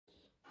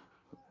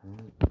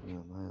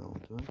Yeah, my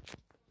own doing.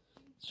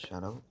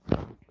 Shadow.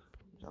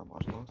 John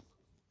Marshall.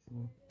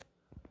 And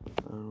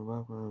we're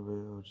back on a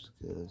video just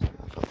because I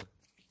felt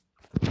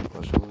like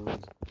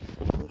questions.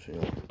 I'll show you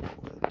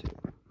what I do.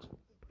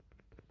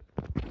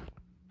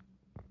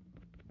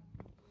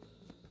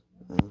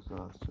 And it's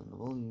not in the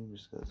volume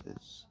just because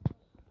it's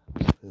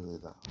really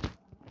loud.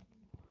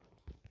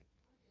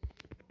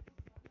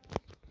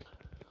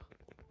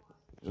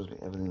 Just like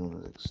everything on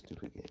those like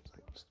stupid games,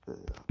 like just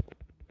really loud.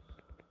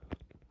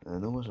 And I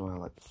know most of them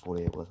have like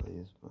 48 words I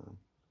use, but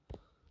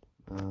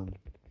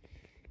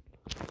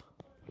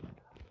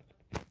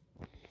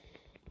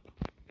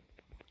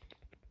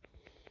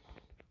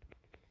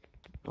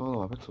oh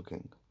no, Pixel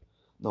King.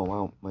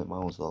 No, my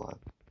one's still alive.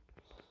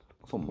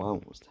 I thought my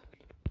one was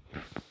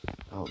dead.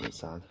 That would be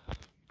sad.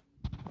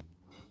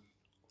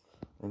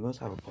 I'm going to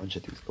have a bunch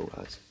of these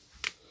guys.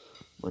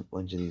 A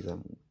bunch of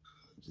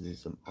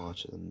these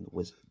archers and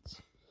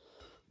wizards.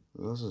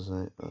 This is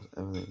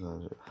everything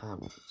I have.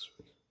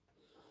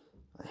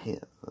 I hate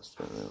it. That's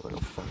like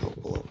a fat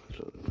little blow.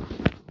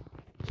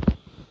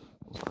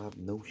 Also, I have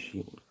no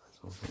shield, guys.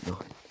 Also, no.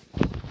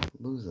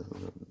 Losers are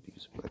going to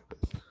abuse like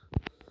this.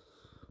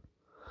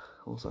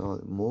 Also, I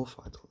like more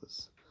fight all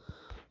this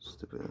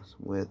stupidness.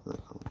 Weird,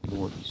 like,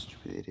 more of these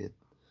stupid idiot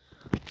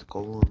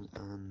golems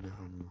and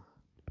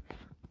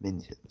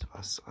minions.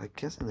 I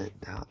guess they're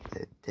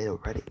dead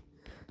already.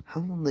 How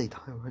long did they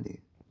die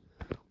already?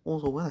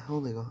 Also, where the hell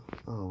they got?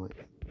 Oh wait.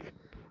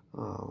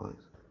 Oh wait.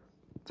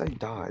 If they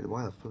died,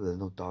 why the fuck there's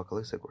no Dark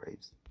Elixir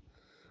graves?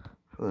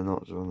 I feel they're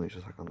not only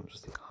just like I'm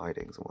just like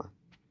hiding somewhere.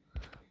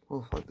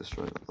 Well, if like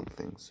destroying other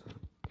things.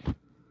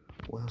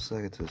 What else did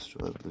I get to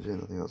destroy? Legit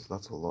nothing else.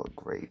 That's a lot of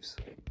graves.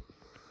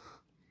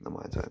 Now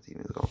my entire team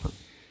is gone.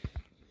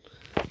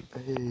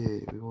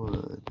 Hey, we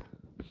won.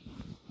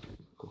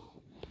 Cool.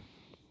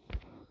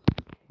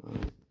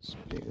 Alright,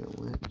 speaking of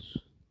which,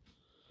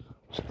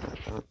 just add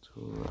that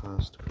to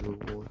our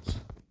stupid rewards.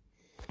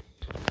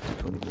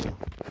 20 more.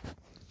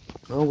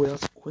 Oh, wait,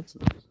 that's a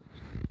coincidence.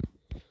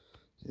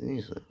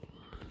 These are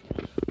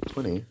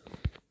 20,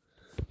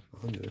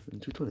 100,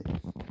 and 220.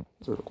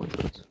 Sort of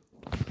coincidence.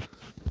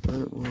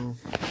 Alright, well, I'm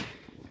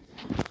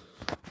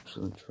just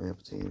gonna try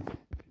up team.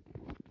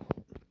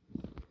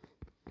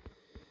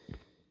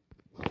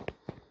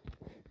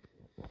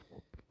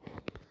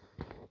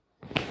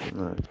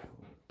 Alright.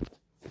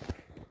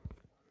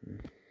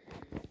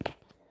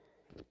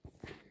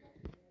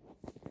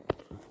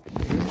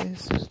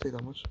 Yes, does it take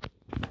that much?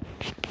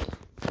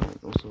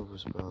 Alright, also for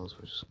spells,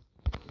 which is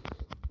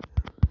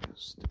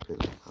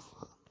stupid.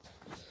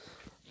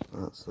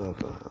 That's the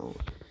hell.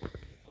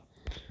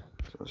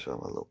 So I'll show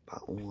my little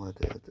battle I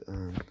did,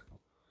 and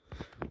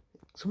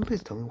someone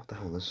please tell me what the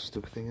hell this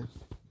stupid thing is.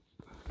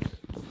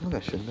 I feel like I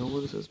should know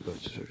what this is, but I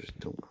just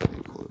don't have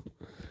any clue.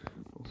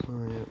 Also,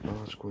 yeah,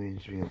 March Queen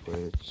should be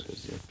upgraded just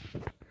because,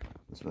 yeah,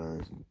 this man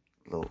is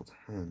level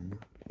 10.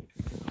 I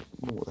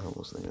don't know what the hell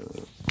this thing is.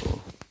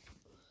 Oh.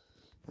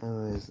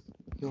 Anyways,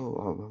 yo,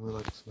 I remember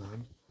like this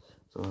man.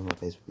 So my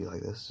face would be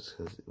like this just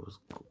because it was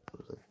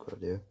like a good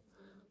idea.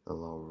 A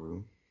lot of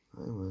room.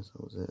 Anyways,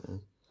 that was it.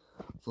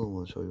 I still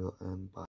want to show you, and bye.